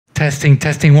Testing,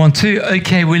 testing, 1, 2.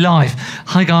 Okay, we're live.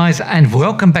 Hi guys, and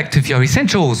welcome back to VR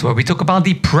Essentials, where we talk about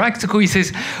the practical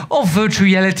uses of virtual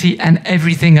reality and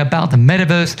everything about the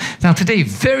metaverse. Now today,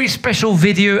 very special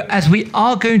video, as we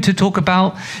are going to talk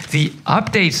about the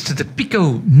updates to the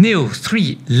Pico Neo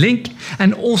 3 Link,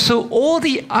 and also all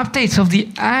the updates of the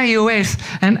iOS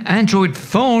and Android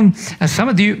phone, as some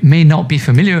of you may not be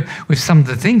familiar with some of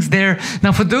the things there.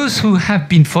 Now, for those who have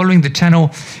been following the channel,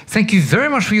 thank you very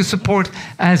much for your support,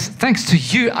 as thanks to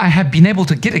you, I have been able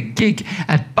to get a gig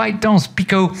at Bytedance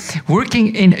Pico,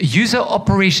 working in user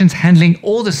operations, handling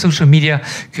all the social media,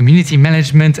 community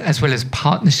management, as well as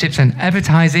partnerships and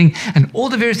advertising, and all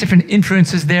the various different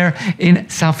influencers there in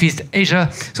Southeast Asia.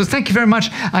 So thank you very much.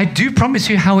 I do promise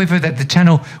you, however, that the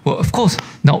channel will, of course,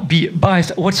 not be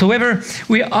biased whatsoever.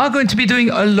 We are going to be doing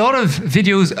a lot of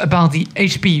videos about the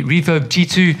HP Reverb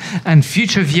G2 and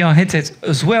future VR headsets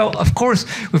as well, of course,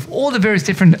 with all the various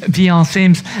different VR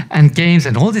sims and games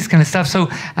and all this kind of stuff. So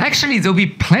actually there'll be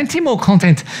plenty more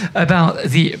content about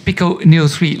the Pico Neo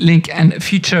 3 Link and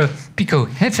future Pico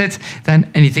headsets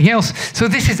than anything else. So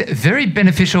this is very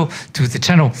beneficial to the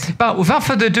channel. But without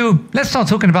further ado, let's start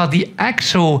talking about the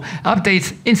actual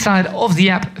updates inside of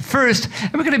the app first.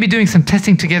 And we're going to be doing some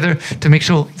testing together to make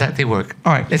sure that they work.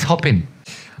 All right, let's hop in.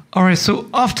 All right, so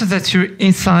after that, you're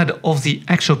inside of the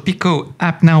actual Pico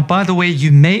app. Now, by the way, you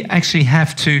may actually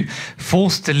have to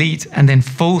force delete and then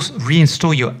force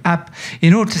reinstall your app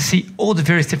in order to see all the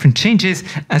various different changes.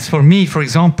 As for me, for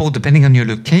example, depending on your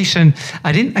location,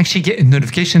 I didn't actually get a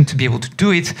notification to be able to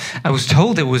do it. I was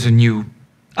told there was a new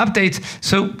update,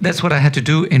 so that's what I had to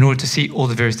do in order to see all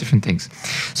the various different things.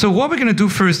 So what we're going to do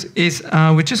first is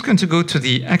we're just going to go to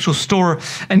the actual store,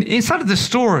 and inside of the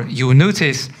store, you will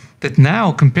notice that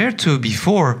now, compared to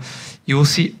before, you will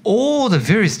see all the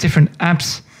various different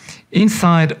apps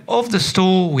inside of the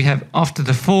store. We have After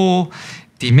the Fall,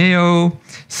 Demeo,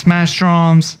 Smash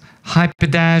Drums,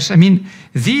 Hyperdash. I mean,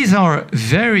 these are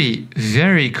very,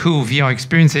 very cool VR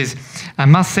experiences. I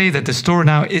must say that the store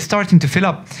now is starting to fill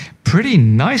up pretty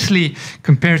nicely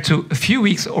compared to a few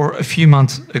weeks or a few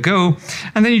months ago.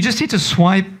 And then you just need to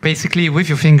swipe basically with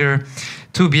your finger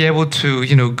to be able to,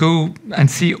 go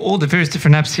and see all the various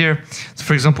different apps here. So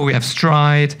for example, we have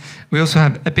Stride. We also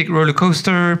have Epic Roller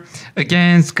Coaster,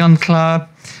 Against, Gun Club.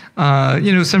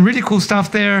 Some really cool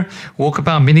stuff there.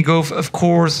 Walkabout, Mini Golf, of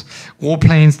course,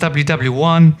 Warplanes,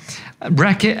 WW1,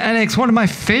 Racket NX, one of my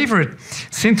favorite.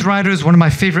 Synth Riders, one of my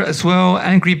favorite as well.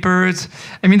 Angry Birds.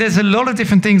 I mean, there's a lot of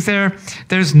different things there.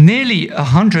 There's nearly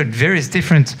 100 various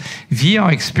different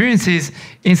VR experiences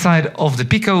inside of the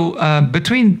Pico.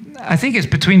 I think it's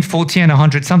between 40 and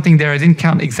 100, something there. I didn't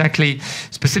count exactly,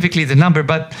 specifically the number,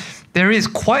 but there is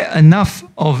quite enough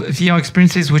of VR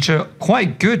experiences, which are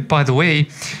quite good, by the way,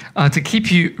 to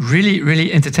keep you really,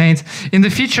 really entertained. In the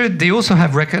future, they also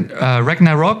have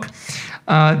Ragnarok.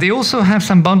 They also have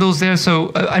some bundles there.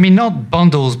 So, I mean, not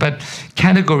bundles, but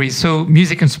categories. So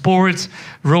music and sports,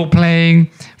 role-playing,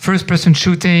 first-person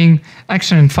shooting,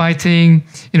 action and fighting,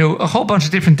 a whole bunch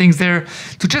of different things there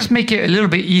to just make it a little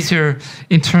bit easier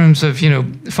in terms of,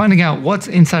 finding out what's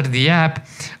inside of the app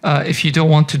if you don't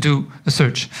want to do a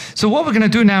search. So what we're going to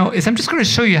do now is I'm just going to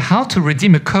show you how to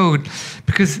redeem a code,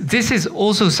 because this is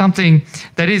also something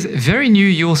that is very new.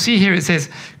 You will see here it says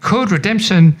code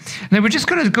redemption, and then we're just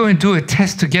going to go and do a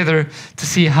test together to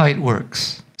see how it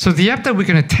works. So the app that we're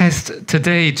going to test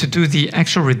today to do the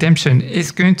actual redemption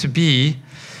is going to be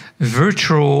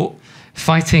Virtual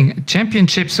Fighting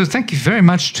Championship. So thank you very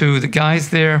much to the guys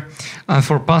there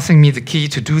for passing me the key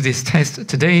to do this test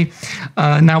today.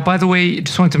 Now, by the way,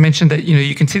 just wanted to mention that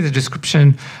you can see the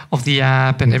description of the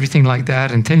app and everything like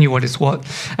that, and tell you what is what.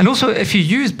 And also, if you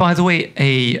use, by the way,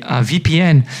 a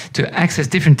VPN to access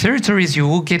different territories, you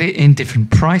will get it in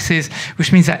different prices,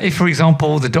 which means that if, for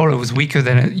example, the dollar was weaker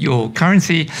than your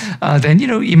currency, then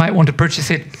you might want to purchase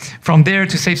it from there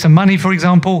to save some money, for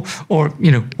example, or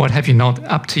what have you not,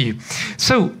 up to you.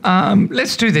 So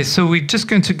let's do this. So we're just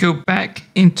going to go back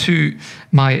into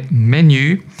my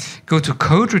menu, go to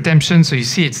code redemption. So you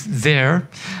see it's there.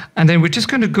 And then we're just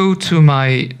going to go to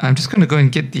I'm just going to go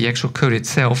and get the actual code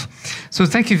itself. So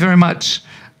thank you very much,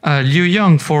 Liu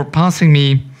Young, for passing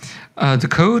me the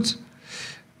code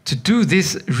to do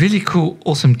this really cool,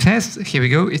 awesome test. Here we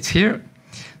go. It's here.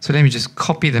 So let me just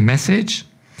copy the message,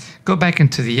 go back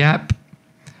into the app,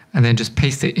 and then just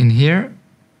paste it in here.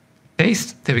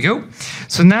 Paste. There we go.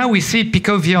 So now we see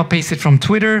Pico VR pasted from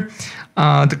Twitter.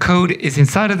 The code is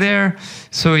inside of there.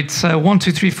 So it's 1,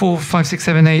 2, 3, 4, 5, 6,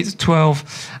 7, 8,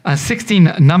 12,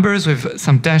 16 numbers with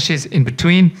some dashes in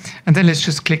between. And then let's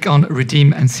just click on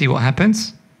redeem and see what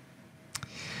happens.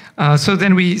 So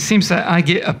then seems that I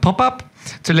get a pop-up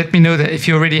to let me know that if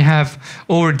you already have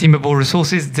all redeemable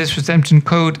resources, this redemption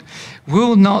code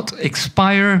will not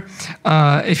expire.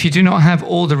 If you do not have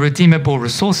all the redeemable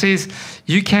resources,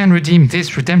 you can redeem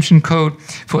this redemption code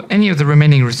for any of the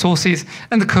remaining resources,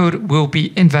 and the code will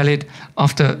be invalid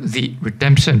after the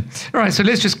redemption. All right, so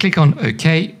let's just click on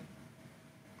OK.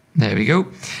 There we go.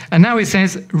 And now it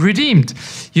says redeemed.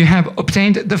 You have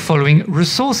obtained the following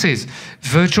resources.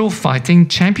 Virtual Fighting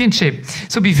Championship.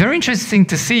 So it'll be very interesting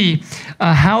to see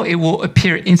how it will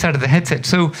appear inside of the headset.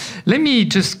 So let me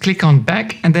just click on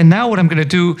back. And then now what I'm going to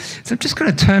do is I'm just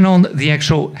going to turn on the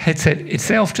actual headset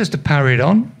itself just to power it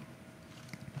on.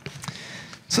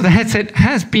 So the headset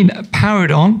has been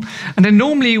powered on. And then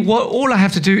normally all I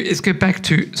have to do is go back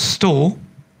to Store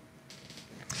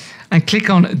and click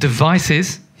on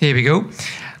Devices. Here we go.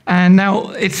 And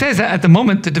now it says that at the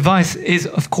moment the device is,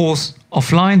 of course,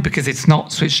 offline because it's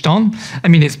not switched on. I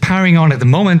mean, it's powering on at the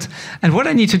moment. And what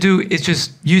I need to do is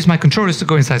just use my controllers to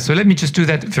go inside. So let me just do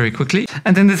that very quickly.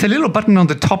 And then there's a little button on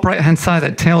the top right-hand side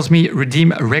that tells me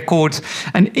redeem records.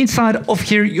 And inside of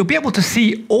here, you'll be able to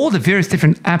see all the various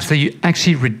different apps that you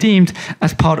actually redeemed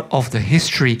as part of the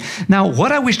history. Now,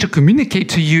 what I wish to communicate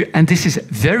to you, and this is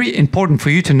very important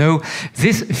for you to know,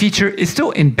 this feature is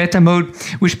still in beta mode,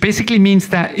 which basically means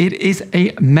that it is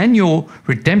a manual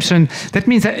redemption. That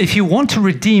means that if you want to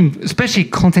redeem, especially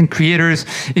content creators,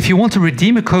 if you want to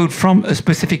redeem a code from a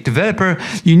specific developer,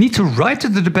 you need to write to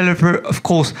the developer, of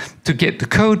course, to get the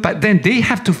code, but then they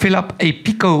have to fill up a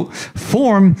Pico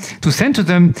form to send to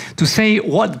them to say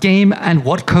what game and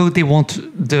what code they want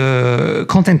the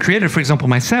content creator, for example,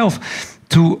 myself,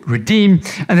 to redeem.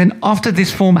 And then after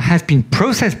this form has been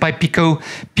processed by Pico,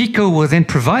 Pico will then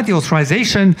provide the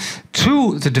authorization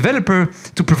to the developer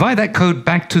to provide that code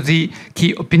back to the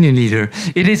key opinion leader.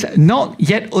 It is not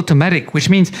yet automatic, which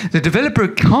means the developer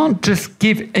can't just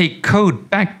give a code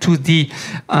back to the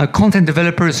content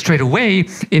developer straight away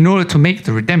in order to make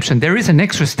the redemption. There is an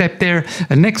extra step there,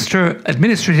 an extra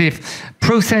administrative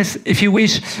process, if you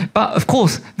wish. But of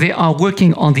course, they are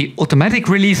working on the automatic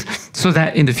release so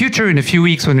that in the future, in a few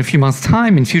weeks or in a few months'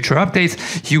 time, in future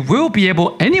updates, you will be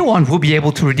able, anyone will be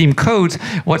able to redeem codes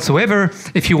whatsoever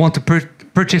if you want to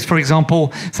purchase, for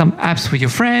example, some apps for your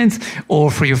friends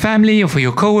or for your family or for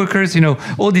your coworkers, you know,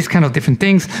 all these kind of different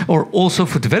things, or also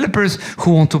for developers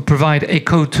who want to provide a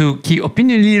code to key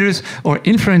opinion leaders or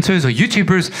influencers or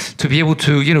YouTubers to be able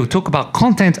to, you know, talk about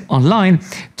content online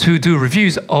to do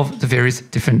reviews of the various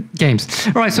different games.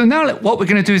 All right, so now what we're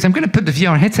going to do is I'm going to put the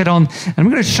VR headset on and I'm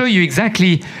going to show you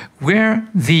exactly where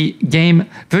the game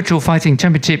Virtual Fighting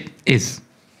Championship is.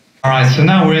 All right, so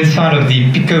now we're inside of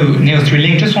the Pico Neo 3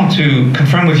 link. Just want to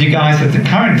confirm with you guys that the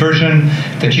current version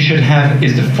that you should have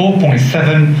is the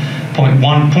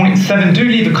 4.7.1.7. Do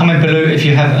leave a comment below if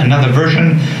you have another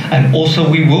version. And also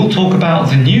we will talk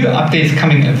about the new updates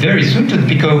coming very soon to the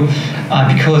Pico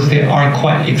because they are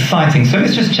quite exciting. So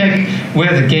let's just check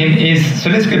where the game is. So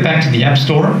let's go back to the App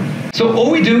Store. So all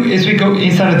we do is we go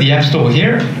inside of the App Store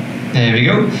here. There we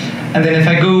go. And then if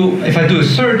I do a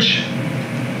search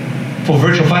for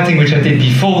virtual fighting, which I did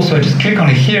before, so I just click on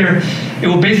it here, it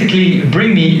will basically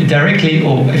bring me directly,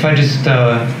 or if I just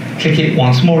click it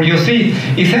once more, you'll see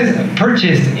it says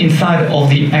purchased inside of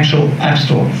the actual App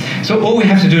Store. So all we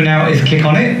have to do now is click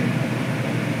on it.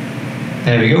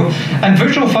 There we go. And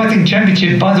Virtual Fighting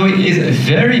Championship, by the way, is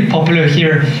very popular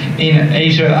here in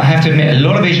Asia. I have to admit, a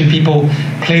lot of Asian people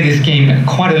play this game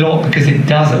quite a lot because it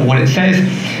does what it says.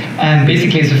 And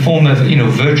basically it's a form of, you know,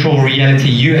 virtual reality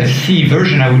UFC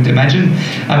version, I would imagine,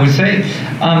 I would say.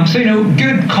 So, you know,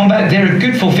 good combat, they're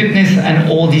good for fitness and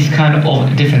all these kind of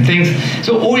different things.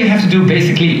 So all you have to do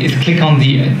basically is click on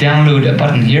the download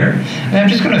button here. And I'm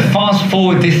just going to fast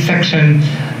forward this section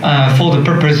for the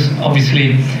purpose,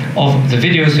 obviously, of the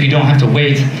video, so you don't have to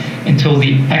wait until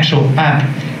the actual app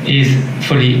is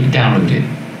fully downloaded.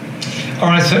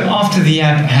 Alright, so after the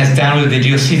app has downloaded,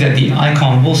 you'll see that the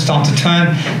icon will start to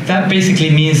turn. That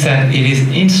basically means that it is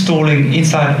installing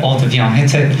inside of the VR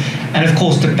headset. And of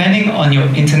course, depending on your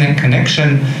internet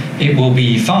connection, it will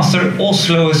be faster or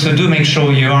slower. So do make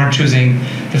sure you are choosing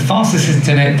the fastest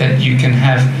internet that you can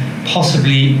have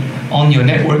possibly on your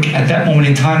network at that moment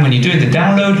in time when you're doing the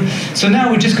download. So now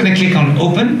we're just going to click on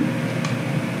open.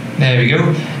 There we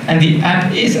go. And the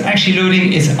app is actually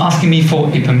loading. It's asking me for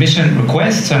a permission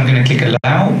request. So I'm going to click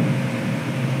allow.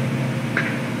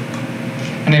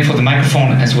 And then for the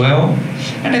microphone as well.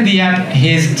 And then the app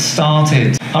is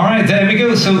started. All right, there we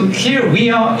go. So here we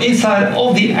are inside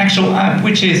of the actual app,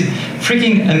 which is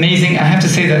freaking amazing. I have to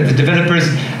say that the developers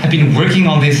have been working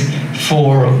on this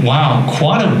for, wow,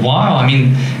 quite a while. I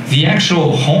mean, the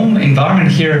actual home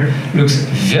environment here looks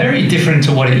very different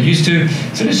to what it used to.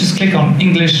 So let's just click on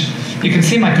English. You can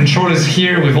see my controllers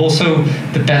here with also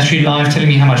the battery life telling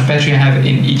me how much battery I have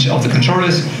in each of the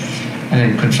controllers. And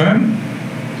then confirm.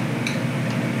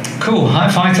 Cool,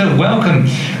 hi Fighter, welcome.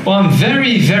 Well, I'm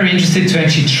very, very interested to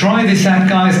actually try this app,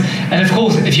 guys. And of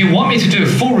course, if you want me to do a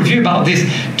full review about this,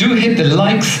 do hit the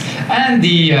likes and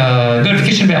the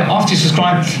notification bell after you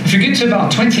subscribe. If you get to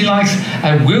about 20 likes,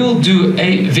 I will do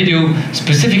a video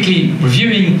specifically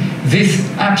reviewing this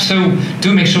app. So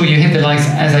do make sure you hit the likes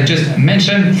as I just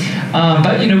mentioned.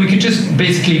 But you know, we could just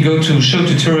basically go to show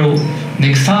tutorial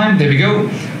next time. There we go.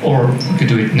 Or we could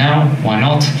do it now, why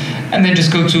not? And then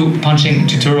just go to punching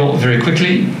tutorial very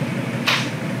quickly.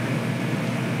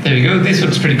 There we go, this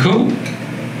looks pretty cool.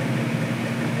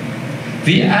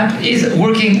 The app is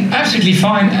working absolutely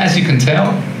fine, as you can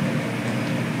tell.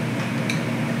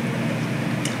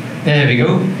 There we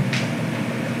go.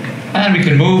 And we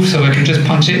can move, so I can just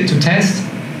punch it to test.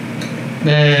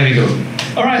 There we go.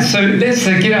 All right, so let's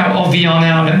get out of VR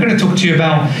now, and I'm going to talk to you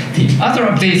about the other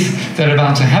updates that are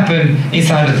about to happen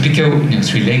inside of the Pico Neo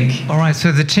 3 link. All right,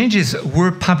 so the changes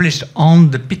were published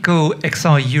on the Pico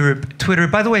XR Europe Twitter.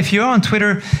 By the way, if you're on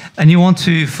Twitter and you want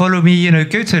to follow me, you know,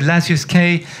 go to Lazius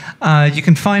K. You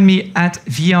can find me at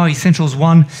VR Essentials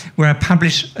 1, where I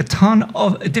publish a ton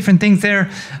of different things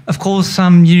there. Of course,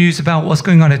 some news about what's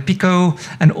going on at Pico,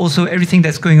 and also everything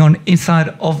that's going on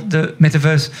inside of the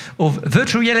metaverse of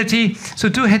virtual reality. So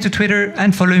do head to Twitter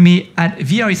and follow me at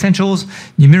VR Essentials,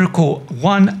 numerical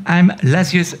 1. I'm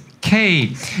Lazius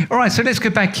K. All right, so let's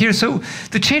go back here. So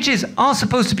the changes are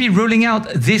supposed to be rolling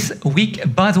out this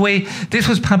week. By the way, this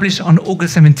was published on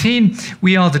August 17.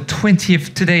 We are the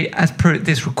 20th today as per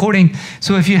this recording.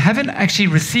 So if you haven't actually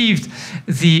received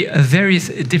the various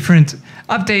different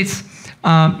updates,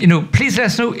 you know, please let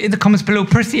us know in the comments below.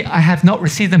 Personally, I have not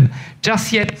received them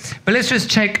just yet, but let's just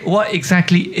check what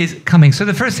exactly is coming. So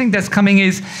the first thing that's coming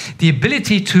is the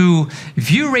ability to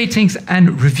view ratings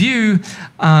and review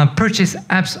purchase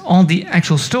apps on the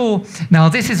actual store. Now,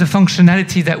 this is a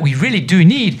functionality that we really do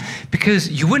need,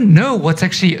 because you wouldn't know what's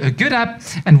actually a good app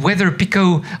and whether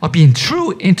Pico are being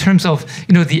true in terms of,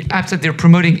 you know, the apps that they're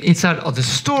promoting inside of the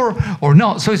store or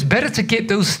not. So it's better to get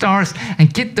those stars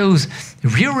and get those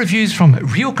real reviews from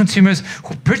real consumers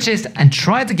who purchased and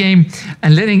tried the game,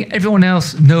 and letting everyone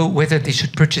else know whether they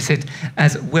should purchase it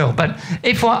as well. But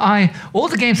FYI, all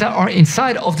the games that are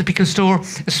inside of the Pico store,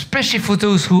 especially for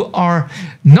those who are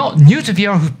not new to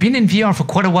VR, who've been in VR for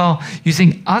quite a while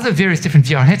using other various different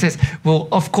VR headsets, will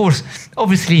of course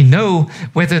obviously know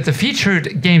whether the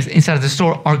featured games inside of the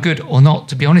store are good or not,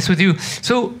 to be honest with you.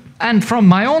 So, and from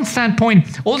my own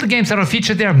standpoint, all the games that are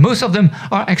featured there, most of them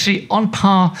are actually on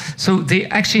par, so they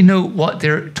actually know what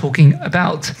they're talking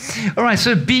about. All right,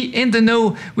 so be in the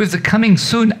know with the coming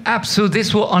soon app. So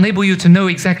this will enable you to know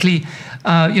exactly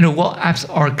you know, what apps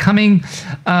are coming.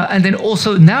 And then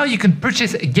also now you can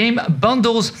purchase game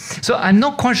bundles. So I'm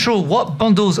not quite sure what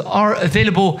bundles are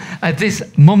available at this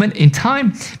moment in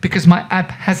time, because my app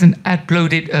hasn't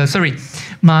uploaded,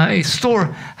 my store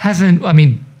hasn't,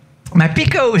 my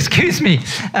Pico, excuse me,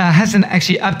 hasn't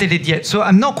actually updated yet. So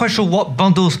I'm not quite sure what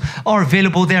bundles are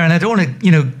available there, and I don't want to,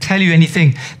 you know, tell you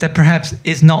anything that perhaps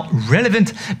is not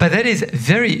relevant, but that is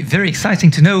very, very exciting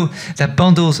to know that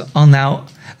bundles are now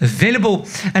available.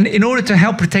 And in order to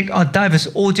help protect our diverse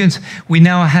audience, we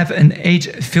now have an age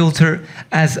filter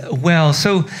as well.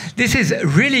 So this is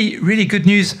really, really good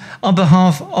news on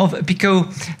behalf of Pico,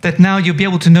 that now you'll be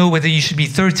able to know whether you should be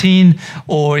 13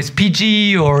 or it's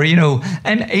PG or, you know,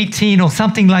 N18 or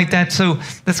something like that. So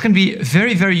that's going to be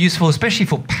very, very useful, especially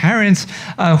for parents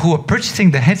who are purchasing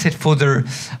the headset for their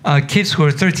kids who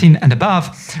are 13 and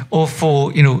above, or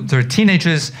for, you know, their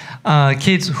teenagers,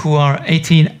 kids who are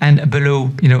 18 and below,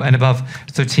 you know, and above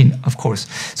 13, of course.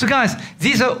 So guys,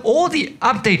 these are all the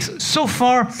updates so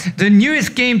far. The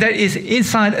newest game that is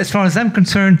inside, as far as I'm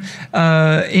concerned,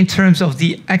 in terms of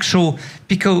the actual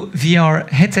Pico VR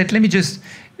headset, let me just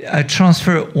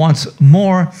transfer once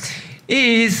more,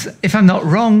 is, if I'm not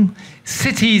wrong,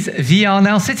 Cities VR.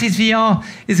 Now, Cities VR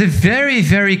is a very,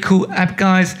 very cool app,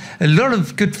 guys. A lot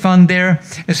of good fun there,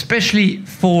 especially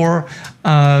for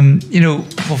you know,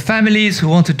 for families who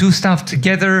want to do stuff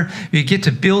together. You get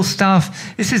to build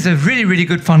stuff. This is a really, really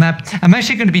good fun app. I'm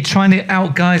actually going to be trying it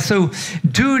out, guys. So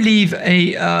do leave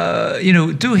a you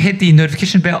know, do hit the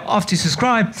notification bell after you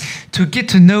subscribe to get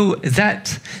to know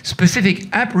that specific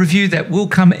app review that will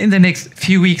come in the next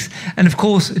few weeks. And of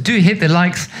course, do hit the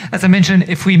likes. As I mentioned,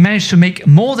 if we manage to make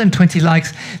more than 20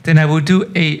 likes, then I will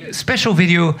do a special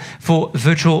video for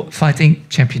virtual fighting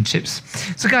championships.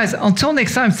 So guys, until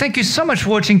next time, thank you so much much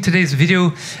for watching today's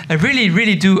video. I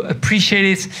really do appreciate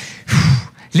it.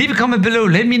 Leave a comment below.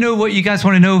 Let me know what you guys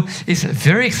want to know. It's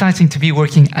very exciting to be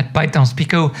working at Bytedance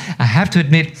Pico. I have to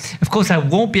admit, of course, I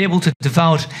won't be able to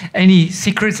divulge any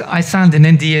secrets. I signed an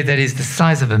NDA that is the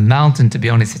size of a mountain, to be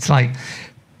honest. It's like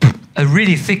a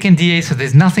really thick NDA, so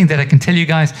there's nothing that I can tell you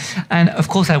guys. And of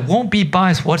course, I won't be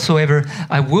biased whatsoever.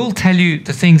 I will tell you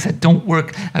the things that don't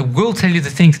work. I will tell you the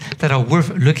things that are worth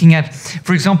looking at.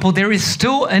 For example, there is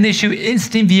still an issue in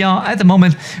Steam VR at the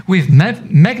moment with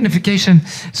magnification,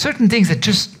 certain things that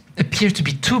just appear to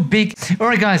be too big. All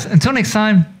right, guys, until next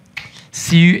time,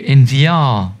 see you in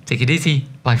VR. Take it easy.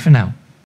 Bye for now.